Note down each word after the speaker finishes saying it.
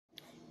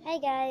Hi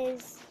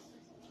guys.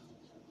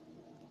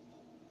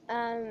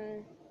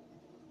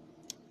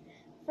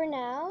 For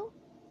now,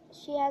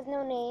 she has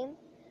no name,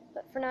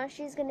 but for now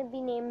she's gonna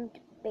be named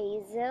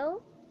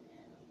Basil.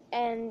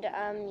 And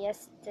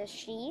yes, the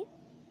she.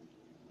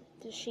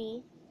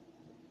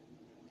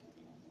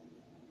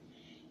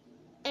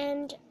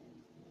 And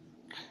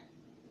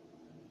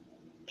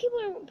people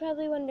are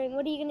probably wondering,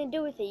 what are you gonna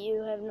do with it?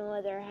 You have no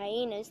other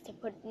hyenas to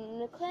put in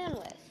the clan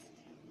with.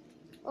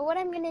 Well, what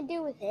I'm gonna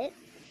do with it,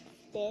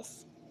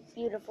 this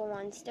beautiful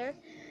monster,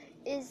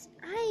 is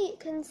I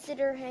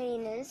consider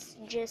hyenas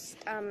just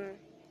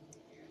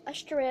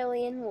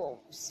Australian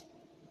wolves.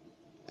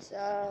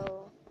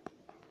 So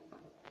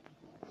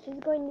she's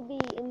going to be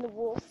in the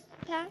wolf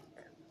pack.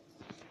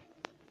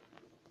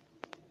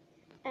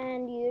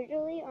 And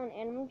usually on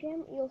Animal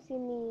Jam, you'll see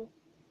me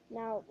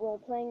now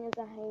role-playing as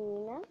a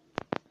hyena.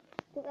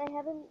 Because I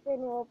haven't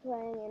been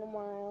role-playing in a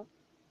while.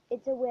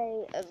 It's a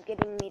way of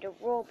getting me to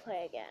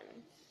role-play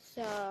again.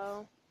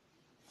 So,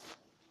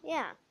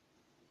 yeah.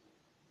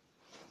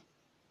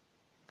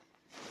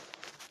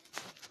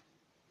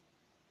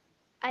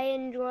 I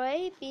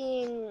enjoy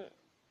being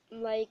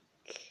like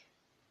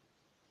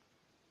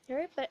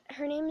her, but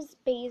her name is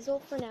Basil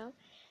for now.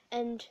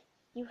 And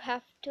you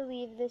have to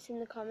leave this in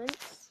the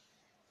comments.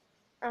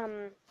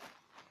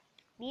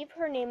 Leave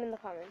her name in the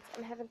comments.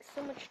 I'm having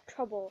so much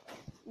trouble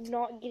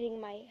not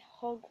getting my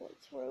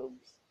Hogwarts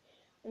robes.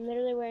 I'm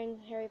literally wearing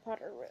Harry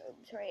Potter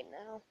robes right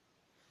now.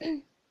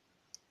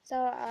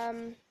 So,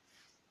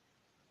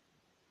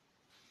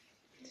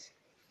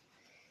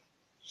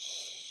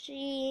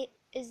 she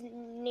is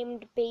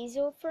named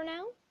Basil for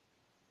now.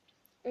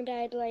 And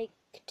I'd like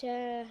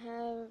to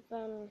have,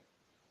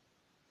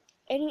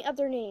 any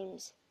other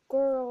names.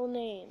 Girl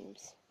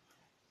names.